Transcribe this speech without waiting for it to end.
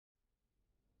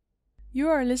You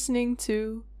are listening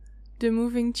to The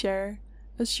Moving Chair,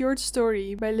 a short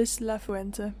story by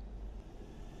Fuente.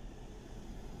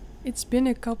 It's been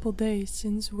a couple days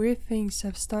since weird things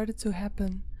have started to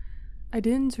happen. I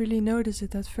didn't really notice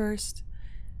it at first.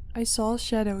 I saw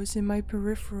shadows in my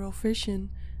peripheral vision,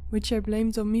 which I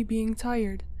blamed on me being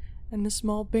tired, and the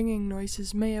small banging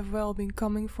noises may have well been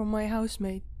coming from my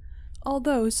housemate.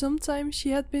 Although sometimes she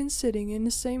had been sitting in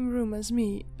the same room as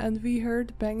me and we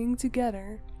heard banging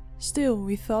together. Still,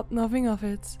 we thought nothing of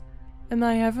it, and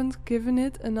I haven't given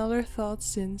it another thought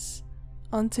since.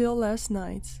 Until last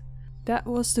night. That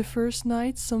was the first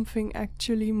night something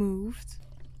actually moved.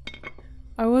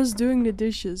 I was doing the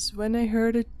dishes when I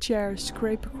heard a chair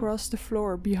scrape across the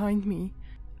floor behind me.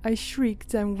 I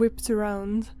shrieked and whipped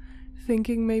around,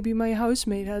 thinking maybe my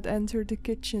housemate had entered the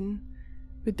kitchen,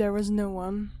 but there was no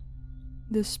one.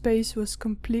 The space was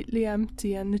completely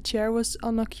empty and the chair was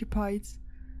unoccupied.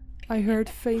 I heard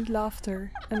faint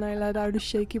laughter and I let out a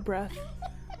shaky breath.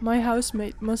 My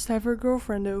housemate must have her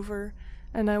girlfriend over,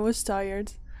 and I was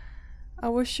tired. I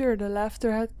was sure the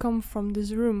laughter had come from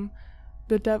this room,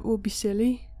 but that would be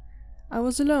silly. I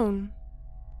was alone.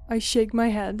 I shake my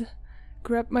head,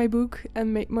 grab my book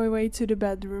and make my way to the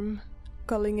bedroom,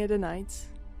 calling it a night.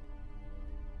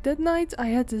 That night I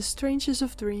had the strangest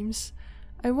of dreams.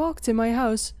 I walked in my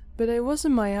house, but it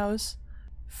wasn't my house.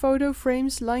 Photo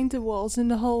frames lined the walls in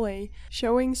the hallway,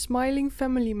 showing smiling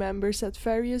family members at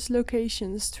various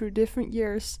locations through different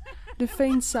years. The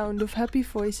faint sound of happy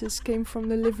voices came from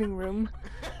the living room.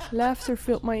 Laughter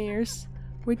filled my ears,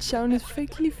 which sounded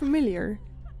vaguely familiar.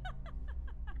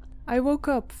 I woke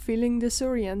up feeling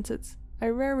disoriented. I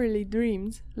rarely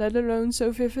dreamed, let alone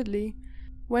so vividly.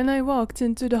 When I walked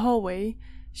into the hallway,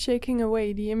 shaking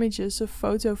away the images of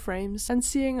photo frames and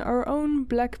seeing our own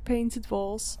black painted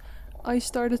walls, I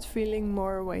started feeling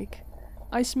more awake.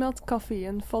 I smelled coffee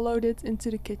and followed it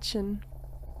into the kitchen.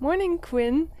 "Morning,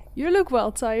 Quinn. You look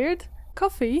well tired.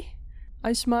 Coffee?"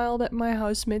 I smiled at my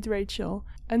housemate Rachel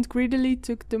and greedily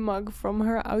took the mug from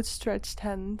her outstretched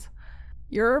hand.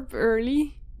 "You're up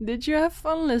early. Did you have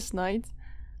fun last night?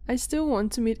 I still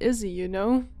want to meet Izzy, you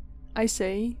know," I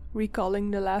say,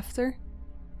 recalling the laughter.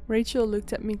 Rachel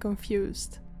looked at me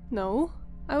confused. "No,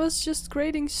 I was just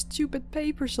grading stupid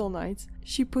papers all night."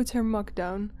 She put her mug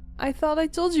down. "I thought I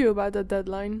told you about that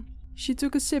deadline." She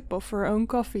took a sip of her own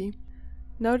coffee.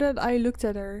 Now that I looked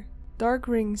at her, dark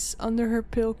rings under her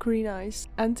pale green eyes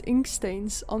and ink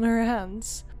stains on her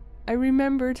hands, I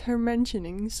remembered her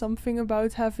mentioning something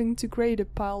about having to grade a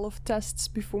pile of tests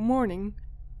before morning.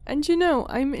 "And you know,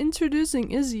 I'm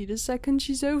introducing Izzy the second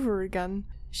she's over again.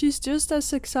 She's just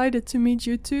as excited to meet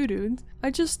you too, dude.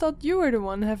 I just thought you were the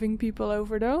one having people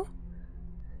over though."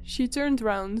 She turned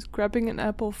round, grabbing an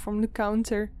apple from the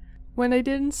counter. When I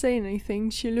didn't say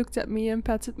anything, she looked at me and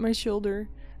patted my shoulder.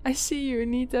 "I see you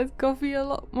need that coffee a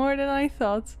lot more than I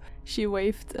thought." She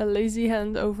waved a lazy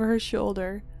hand over her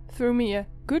shoulder, threw me a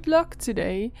 "good luck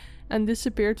today," and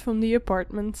disappeared from the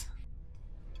apartment.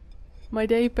 My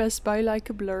day passed by like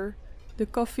a blur. The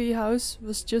coffee house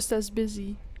was just as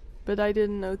busy, but I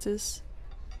didn't notice.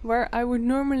 Where I would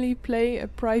normally play a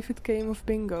private game of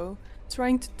bingo,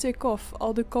 trying to tick off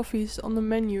all the coffees on the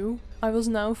menu, I was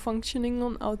now functioning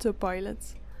on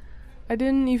autopilot. I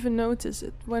didn't even notice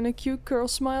it when a cute girl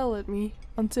smiled at me,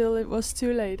 until it was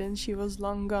too late and she was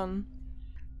long gone.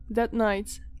 That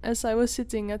night, as I was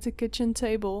sitting at the kitchen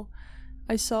table,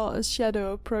 I saw a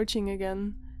shadow approaching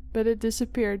again, but it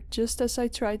disappeared just as I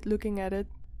tried looking at it.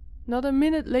 Not a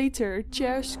minute later, a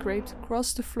chair scraped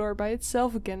across the floor by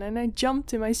itself again and I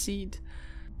jumped in my seat.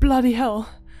 Bloody hell!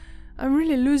 I'm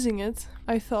really losing it,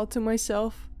 I thought to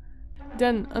myself.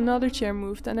 Then another chair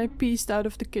moved and I pieced out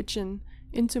of the kitchen,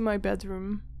 into my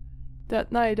bedroom.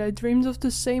 That night I dreamed of the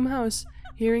same house,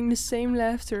 hearing the same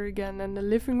laughter again, and the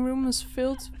living room was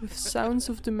filled with sounds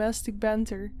of domestic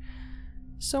banter.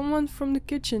 Someone from the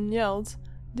kitchen yelled,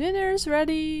 "Dinner's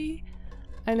ready!"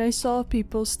 And I saw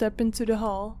people step into the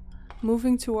hall,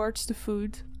 moving towards the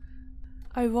food.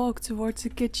 I walked towards the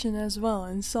kitchen as well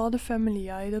and saw the family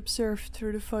I had observed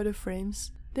through the photo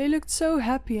frames. They looked so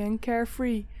happy and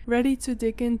carefree, ready to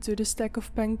dig into the stack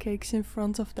of pancakes in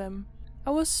front of them.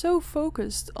 I was so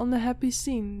focused on the happy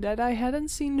scene that I hadn't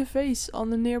seen the vase on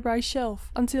the nearby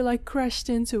shelf until I crashed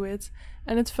into it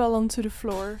and it fell onto the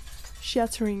floor,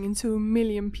 shattering into a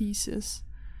million pieces.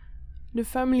 The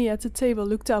family at the table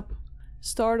looked up,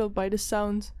 startled by the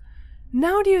sound.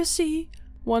 "Now do you see?"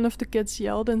 One of the kids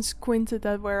yelled and squinted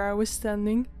at where I was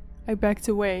standing. I backed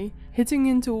away, hitting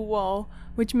into a wall,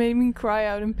 which made me cry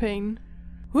out in pain.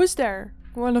 "Who's there?"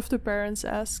 one of the parents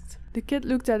asked. The kid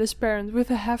looked at his parent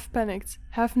with a half-panicked,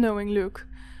 half-knowing look.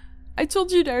 I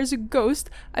told you there's a ghost.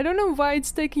 I don't know why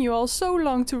it's taking you all so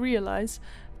long to realize.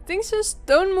 Things just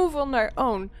don't move on their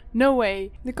own. No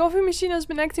way. The coffee machine has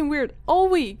been acting weird all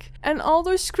week. And all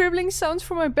those scribbling sounds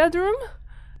from my bedroom?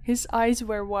 His eyes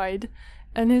were wide,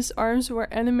 and his arms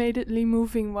were animatedly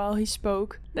moving while he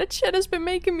spoke. That shit has been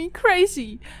making me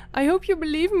crazy. I hope you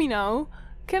believe me now.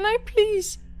 Can I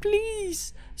please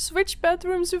switch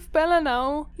bedrooms with Bella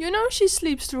now? You know she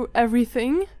sleeps through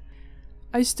everything.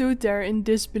 I stood there in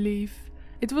disbelief.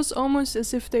 It was almost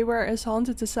as if they were as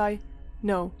haunted as I.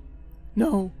 No.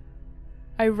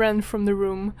 I ran from the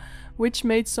room, which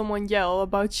made someone yell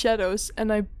about shadows,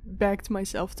 and I begged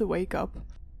myself to wake up.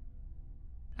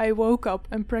 I woke up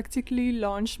and practically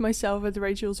launched myself at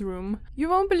Rachel's room. You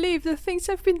won't believe the things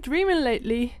I've been dreaming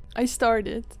lately. I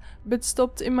started, but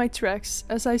stopped in my tracks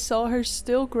as I saw her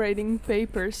still grading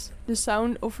papers. The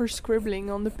sound of her scribbling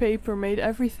on the paper made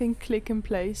everything click in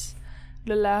place.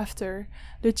 The laughter,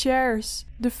 the chairs,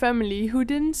 the family who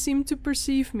didn't seem to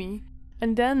perceive me.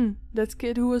 And then that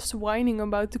kid who was whining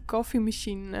about the coffee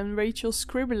machine and Rachel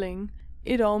scribbling.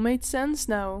 It all made sense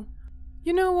now.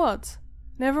 You know what?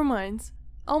 Never mind.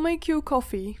 I'll make you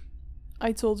coffee,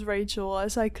 I told Rachel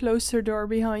as I closed her door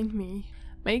behind me.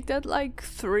 Make that like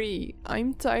 3.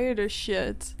 I'm tired as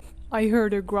shit. I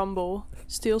heard her grumble,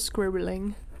 still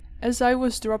scribbling. As I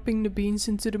was dropping the beans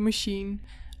into the machine,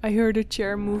 I heard a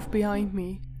chair move behind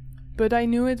me. But I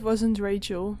knew it wasn't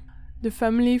Rachel. The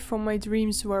family from my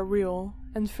dreams were real,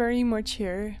 and very much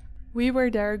here. We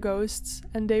were their ghosts,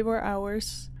 and they were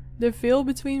ours. The veil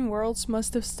between worlds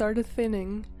must have started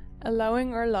thinning,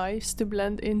 allowing our lives to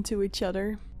blend into each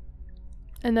other.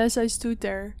 And as I stood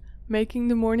there, making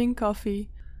the morning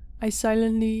coffee, I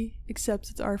silently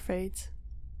accepted our fate.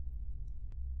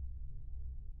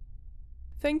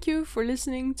 Thank you for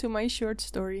listening to my short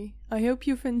story. I hope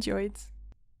you've enjoyed.